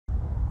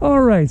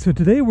All right, so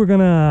today we're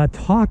gonna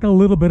talk a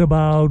little bit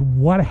about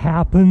what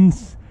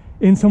happens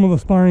in some of the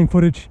sparring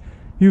footage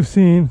you've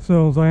seen.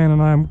 So Xian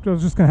and I are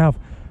just gonna have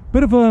a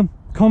bit of a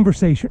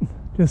conversation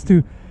just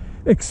to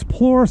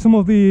explore some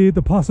of the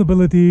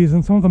possibilities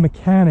and some of the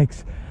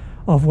mechanics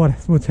of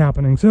what's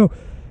happening. So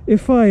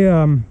if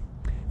I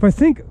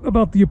think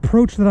about the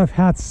approach that I've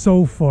had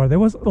so far, there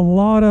was a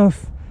lot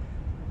of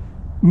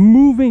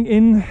moving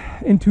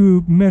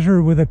into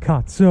measure with a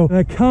cut. So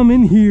I come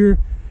in here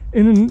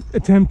in an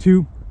attempt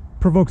to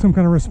provoke some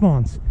kind of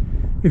response.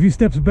 If he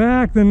steps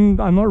back, then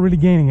I'm not really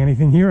gaining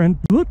anything here. And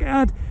look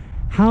at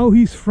how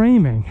he's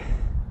framing.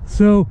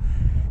 So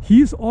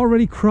he's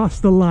already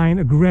crossed the line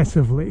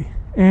aggressively,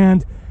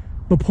 and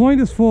the point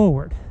is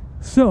forward.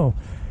 So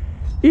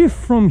if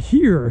from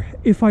here,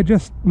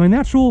 my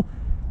natural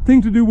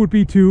thing to do would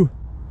be to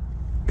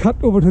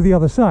cut over to the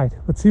other side.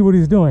 Let's see what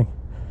he's doing.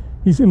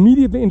 He's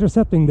immediately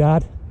intercepting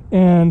that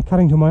and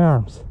cutting to my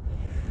arms,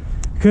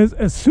 because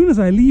as soon as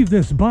I leave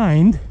this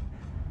bind,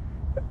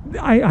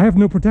 I have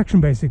no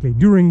protection basically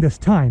during this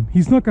time.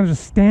 He's not going to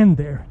just stand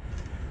there.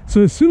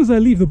 So as soon as I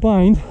leave the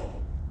bind,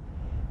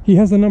 he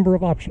has a number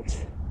of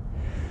options,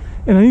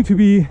 and I need to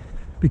be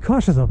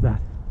cautious of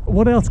that.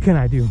 What else can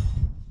I do?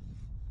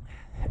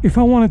 If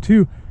I wanted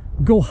to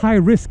go high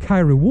risk, high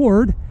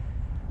reward,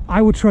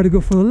 I would try to go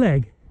for the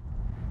leg.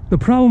 The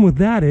problem with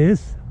that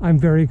is I'm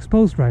very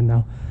exposed right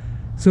now.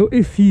 So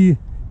if he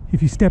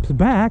steps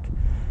back,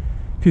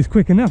 if he's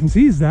quick enough and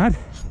sees that,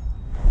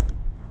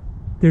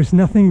 there's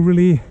nothing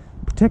really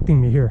protecting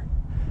me here.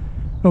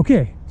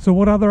 Okay, so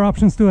what other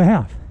options do I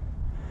have?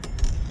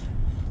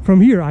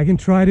 From here, I can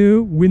try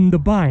to win the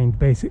bind,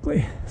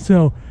 basically.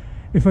 So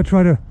if I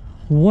try to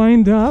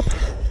wind up,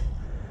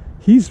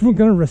 he's going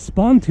to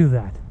respond to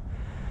that.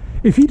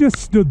 If he just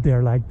stood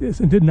there like this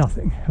and did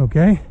nothing,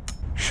 okay?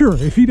 Sure,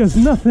 if he does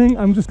nothing,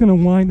 I'm just going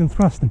to wind and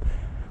thrust him.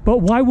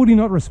 But why would he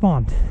not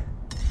respond?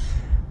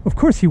 Of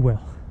course he will.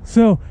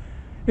 So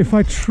if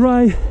I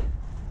try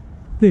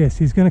this,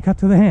 he's going to cut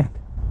to the hand.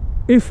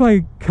 If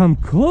I come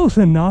close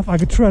enough, I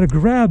could try to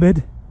grab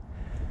it,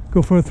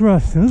 go for a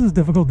thrust. And this is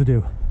difficult to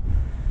do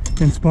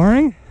in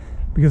sparring,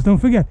 because don't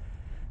forget,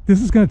 this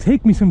is going to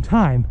take me some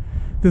time.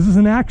 This is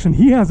an action.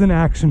 He has an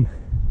action.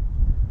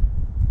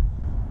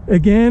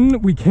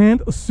 Again, we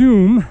can't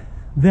assume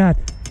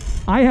that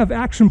I have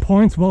action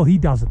points while he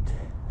doesn't.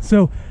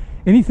 So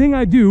anything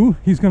I do,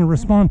 he's going to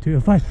respond to.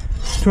 If I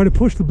try to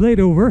push the blade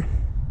over,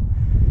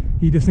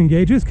 he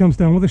disengages, comes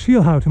down with a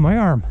shield how to my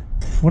arm.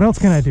 What else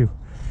can I do?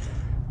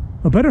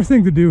 A better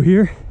thing to do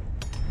here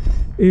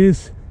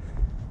is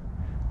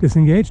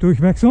disengage,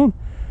 durchwechseln,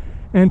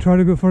 and try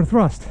to go for a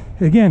thrust.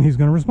 Again, he's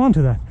going to respond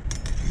to that.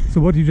 So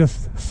what you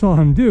just saw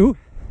him do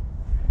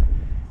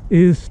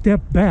is step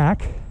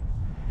back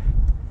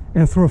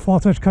and throw a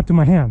false edge cut to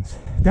my hands.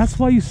 That's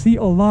why you see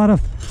a lot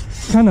of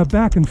kind of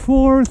back and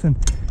forth and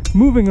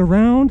moving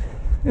around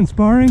in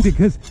sparring,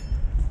 because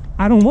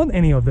I don't want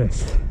any of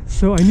this.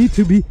 So I need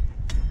to be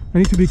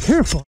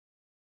careful.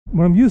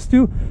 What I'm used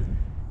to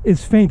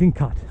is feint and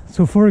cut.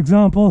 So for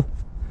example,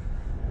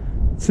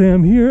 say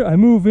I'm here, I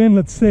move in,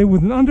 let's say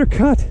with an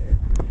undercut,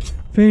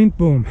 feint,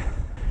 boom.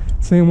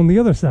 Say I'm on the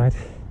other side,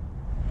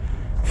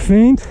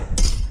 feint,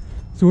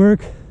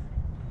 zwerk,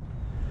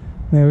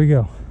 there we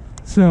go.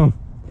 So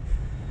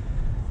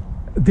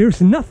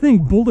there's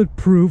nothing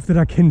bulletproof that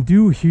I can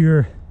do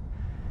here,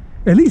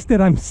 at least that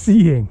I'm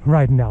seeing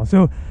right now.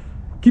 So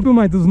keep in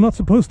mind, this is not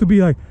supposed to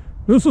be like,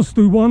 this is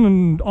the one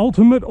and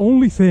ultimate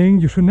only thing,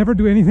 you should never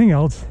do anything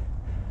else.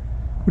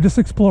 We're just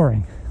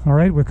exploring, all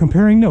right? We're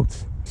comparing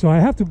notes. So I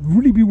have to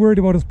really be worried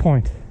about his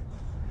point,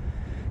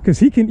 because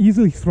he can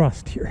easily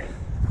thrust here.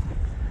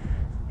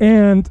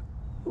 And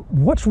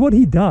watch what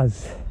he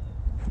does.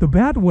 The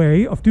bad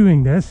way of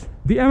doing this,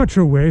 the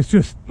amateur way, is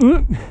just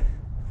in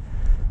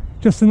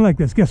like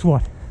this. Guess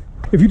what?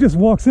 If he just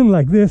walks in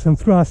like this and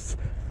thrusts,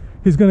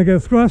 he's going to get a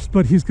thrust,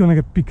 but he's going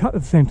to be cut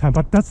at the same time.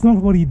 But that's not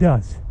what he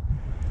does.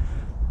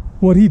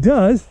 What he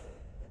does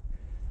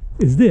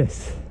is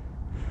this.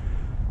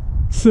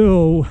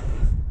 So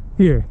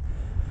here,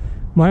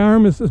 my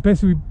arm is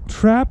basically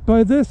trapped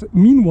by this.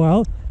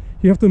 Meanwhile,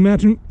 you have to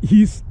imagine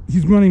he's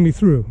running me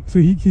through. So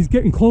he's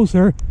getting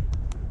closer.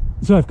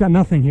 So I've got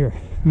nothing here,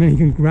 and then he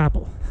can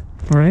grapple.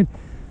 All right.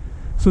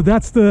 So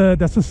that's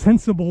a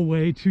sensible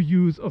way to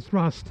use a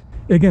thrust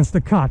against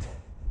the cut.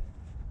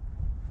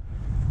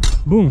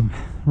 Boom,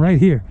 right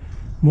here,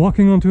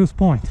 walking onto his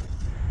point.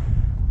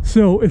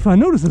 So if I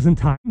notice this in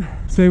time,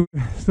 say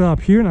stop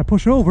here and I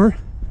push over,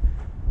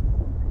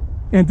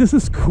 and this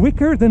is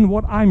quicker than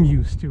what I'm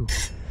used to.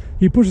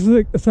 He pushes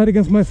it aside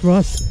against my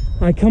thrust,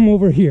 I come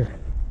over here.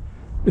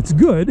 It's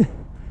good,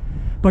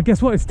 but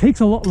guess what? It takes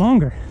a lot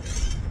longer.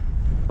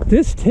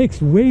 This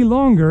takes way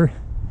longer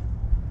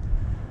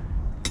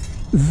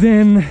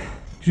than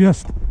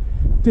just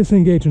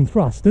disengage and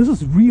thrust. This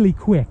is really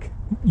quick.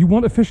 You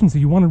want efficiency,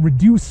 you want to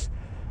reduce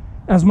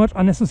as much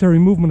unnecessary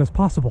movement as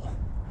possible.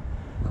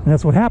 And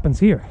that's what happens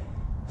here.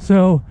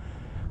 So,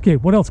 okay,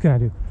 what else can I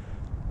do?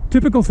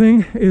 Typical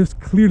thing is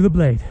clear the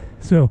blade.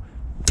 So,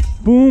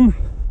 boom,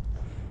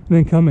 and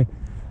then come in.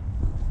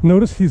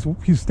 Notice he's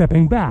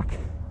stepping back.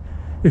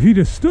 If he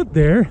just stood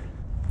there,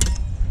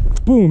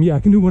 boom, yeah, I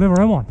can do whatever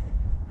I want.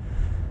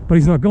 But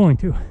he's not going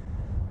to.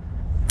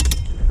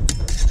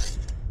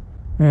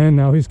 And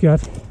now he's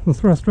got the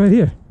thrust right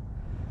here.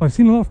 I've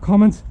seen a lot of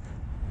comments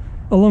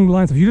along the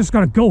lines of, you just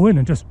gotta go in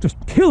and just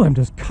kill him,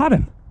 just cut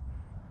him.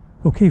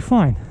 Okay,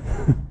 fine.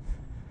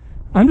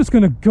 I'm just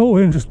gonna go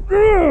in and just...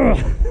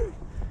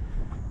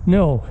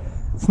 No,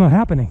 it's not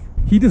happening.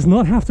 He does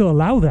not have to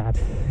allow that,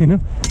 you know?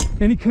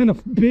 Any kind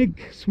of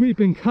big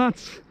sweeping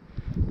cuts,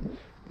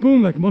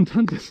 boom, like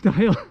Montante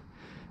style,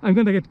 I'm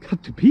gonna get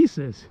cut to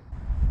pieces.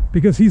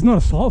 Because he's not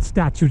a salt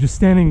statue just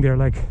standing there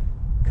like,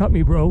 cut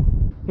me, bro.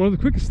 One of the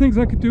quickest things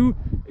I could do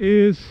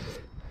is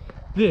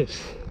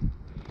this.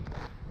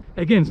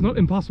 Again, it's not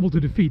impossible to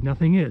defeat,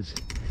 nothing is.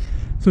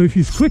 So if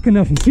he's quick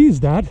enough and sees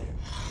that,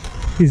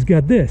 he's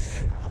got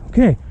this.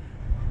 Okay,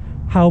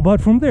 how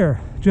about from there?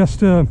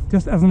 Just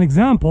as an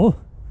example.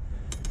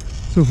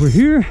 So if we're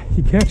here,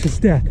 he catches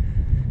that.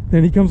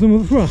 Then he comes in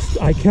with a thrust.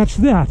 I catch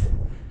that.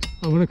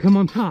 I want to come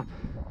on top.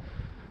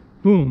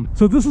 Boom.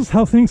 So this is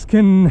how things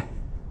can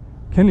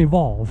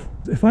evolve.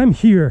 If I'm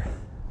here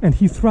and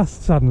he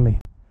thrusts suddenly,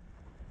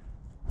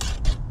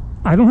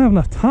 I don't have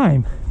enough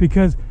time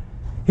because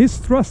his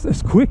thrust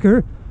is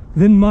quicker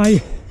than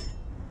my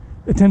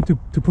attempt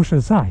to push it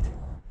aside.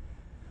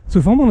 So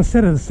if I'm going to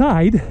set it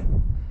aside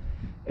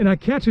and I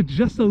catch it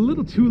just a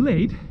little too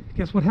late,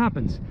 guess what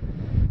happens?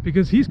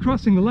 Because he's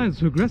crossing the line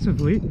so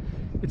aggressively,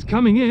 it's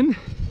coming in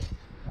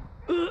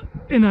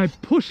and I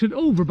push it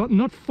over, but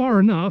not far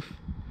enough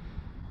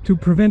to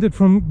prevent it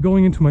from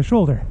going into my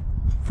shoulder,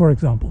 for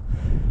example,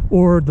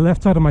 or the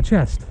left side of my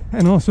chest.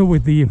 And also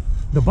with the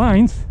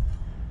binds,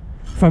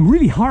 if I'm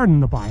really hard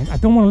in the bind, I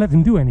don't want to let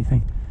him do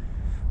anything.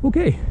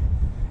 Okay,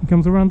 he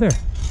comes around there.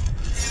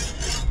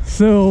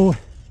 So,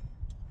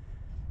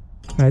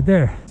 right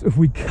there. So if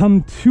we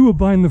come to a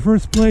bind in the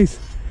first place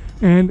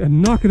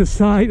and knock it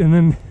aside and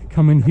then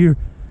come in here,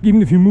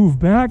 even if you move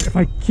back, if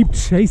I keep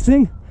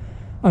chasing,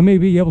 I may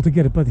be able to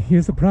get it. But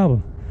here's the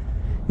problem.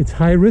 It's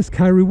high risk,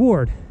 high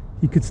reward.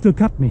 He could still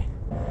cut me.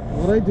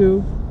 What I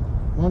do,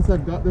 once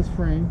I've got this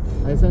frame,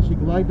 I essentially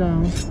glide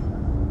down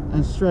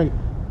and strike,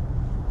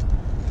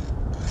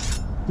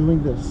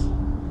 doing this.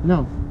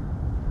 Now,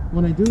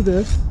 when I do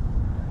this,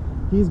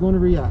 he's going to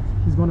react.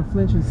 He's going to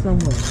flinch in some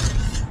way,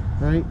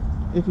 right?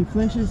 If he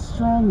flinches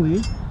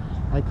strongly,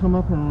 I come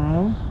up and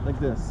around like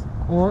this.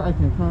 Or I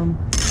can come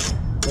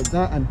like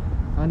that and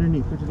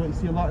underneath, which is what you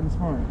see a lot in the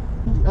sparring.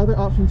 The other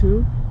option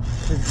too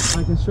is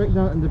I can strike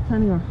down, and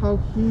depending on how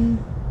he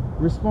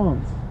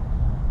responds,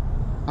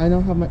 I now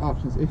have my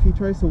options. If he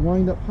tries to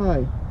wind up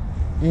high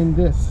in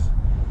this,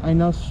 I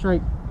now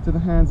strike to the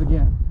hands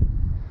again.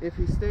 If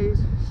he stays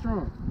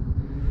strong,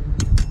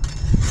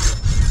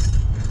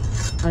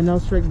 I now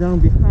strike down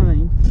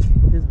behind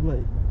his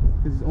blade,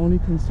 because he's only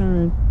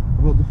concerned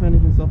about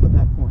defending himself at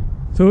that point.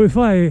 So if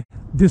I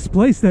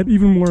displace that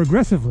even more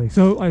aggressively,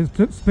 so I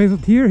space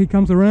it here, he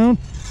comes around,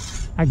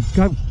 I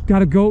got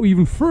to go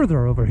even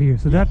further over here,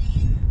 so that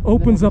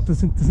opens up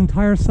this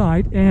entire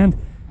side. And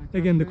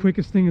again, the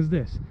quickest thing is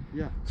this.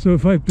 Yeah. So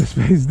if I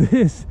displace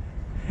this,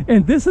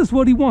 and this is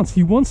what he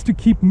wants to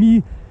keep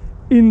me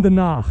in the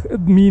nach,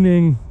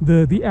 meaning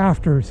the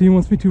after. So he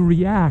wants me to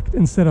react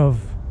instead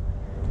of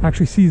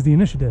actually seize the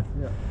initiative.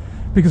 Yeah.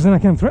 Because then I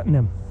can't threaten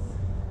him.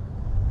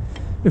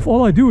 If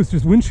all I do is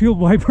just windshield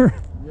wiper,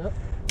 Yep.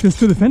 just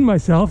to defend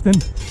myself, then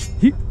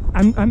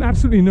I'm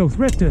absolutely no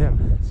threat to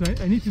him. So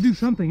I need to do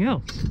something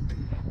else,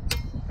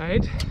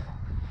 right?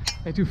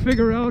 I have to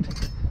figure out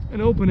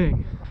an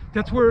opening.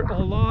 That's where a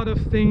lot of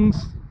things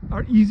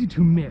are easy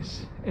to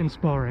miss in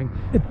sparring.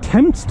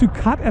 Attempts to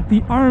cut at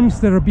the arms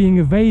that are being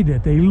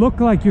evaded. They look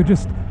like you're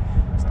just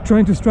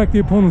trying to strike the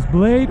opponent's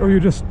blade, or you're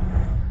just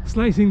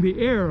slicing the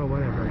air or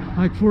whatever.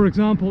 Like for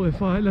example, if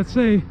let's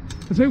say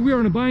we are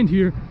in a bind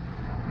here,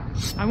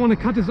 I want to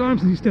cut his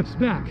arms and he steps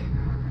back.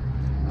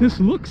 This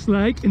looks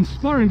like, in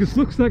sparring, this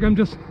looks like I'm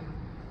just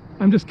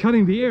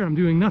cutting the air, I'm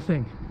doing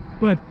nothing.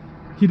 But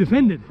he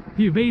defended,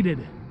 he evaded.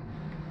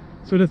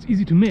 So that's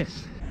easy to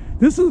miss.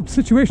 This is a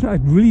situation I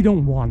really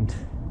don't want,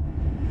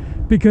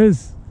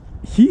 because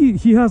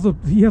he has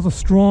a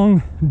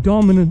strong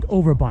dominant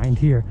overbind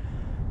here,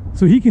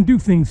 so he can do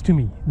things to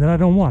me that I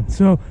don't want.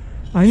 So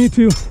I need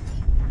to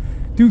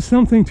do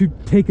something to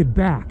take it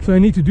back. So I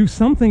need to do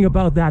something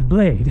about that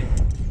blade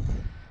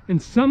in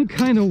some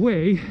kind of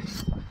way.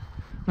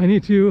 I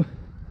need to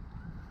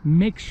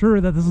make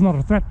sure that this is not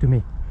a threat to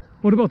me.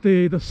 What about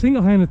the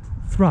single-handed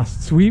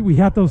thrusts? We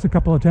had those a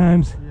couple of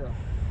times. Yeah.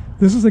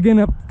 This is again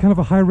a kind of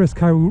a high risk,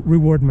 high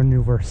reward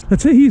maneuver.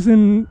 Let's say he's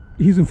in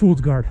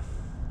fool's guard.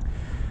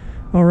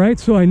 All right,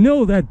 so I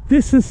know that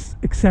this is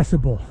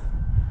accessible,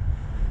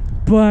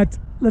 but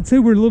let's say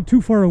we're a little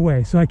too far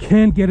away, so I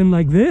can't get him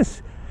like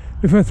this.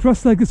 If I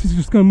thrust like this, he's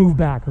just gonna move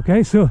back,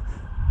 okay? So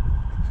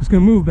he's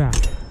gonna move back.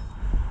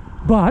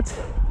 But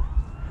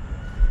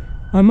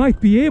I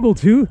might be able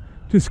to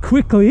just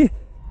quickly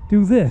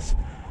do this.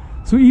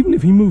 So even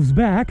if he moves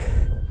back,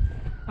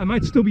 I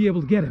might still be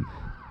able to get him.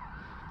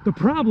 The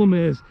problem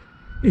is,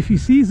 if he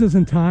sees us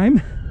in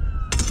time,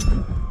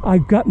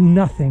 I've got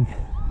nothing.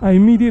 I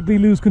immediately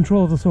lose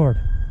control of the sword.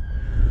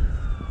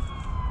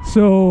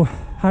 So,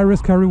 high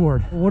risk, high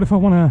reward. What if I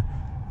want to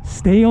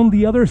stay on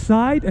the other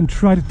side and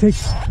try to take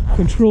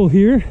control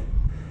here?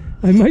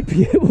 I might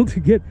be able to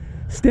get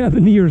stabbed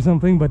in the knee or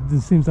something, but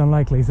this seems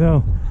unlikely.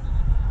 So,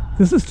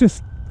 this is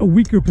just a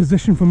weaker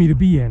position for me to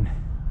be in.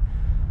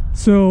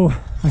 So,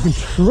 I can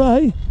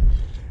try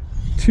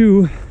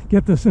to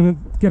get this in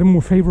get a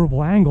more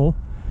favorable angle,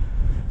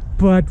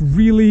 but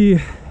really,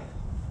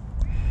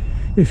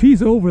 if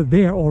he's over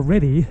there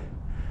already,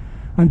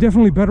 I'm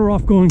definitely better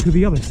off going to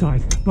the other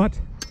side, but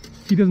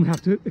he doesn't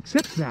have to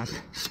accept that.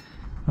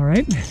 All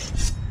right,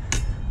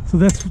 so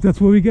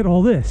that's where we get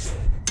all this.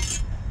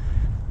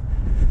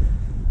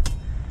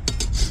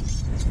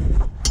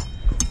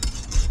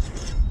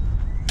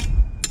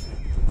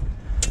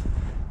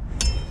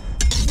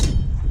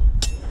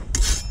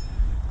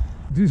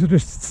 These are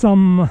just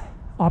some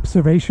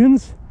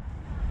observations.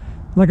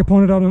 Like I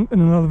pointed out in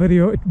another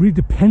video, it really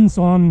depends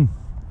on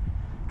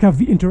kind of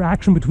the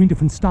interaction between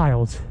different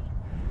styles.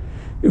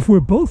 If we're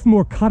both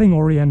more cutting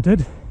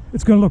oriented,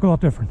 it's going to look a lot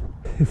different.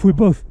 If we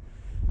both,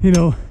 you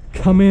know,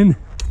 come in,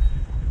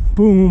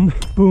 boom,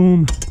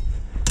 boom,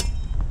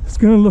 it's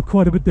going to look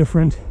quite a bit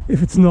different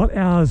if it's not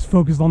as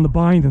focused on the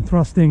bind and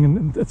thrusting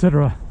and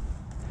etc.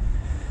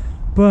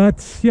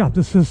 But yeah,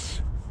 this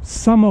is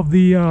some of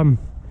the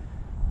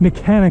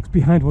mechanics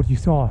behind what you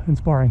saw in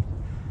sparring.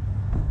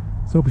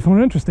 So hope you found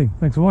it interesting.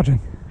 Thanks for watching,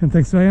 and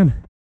thanks, Diane.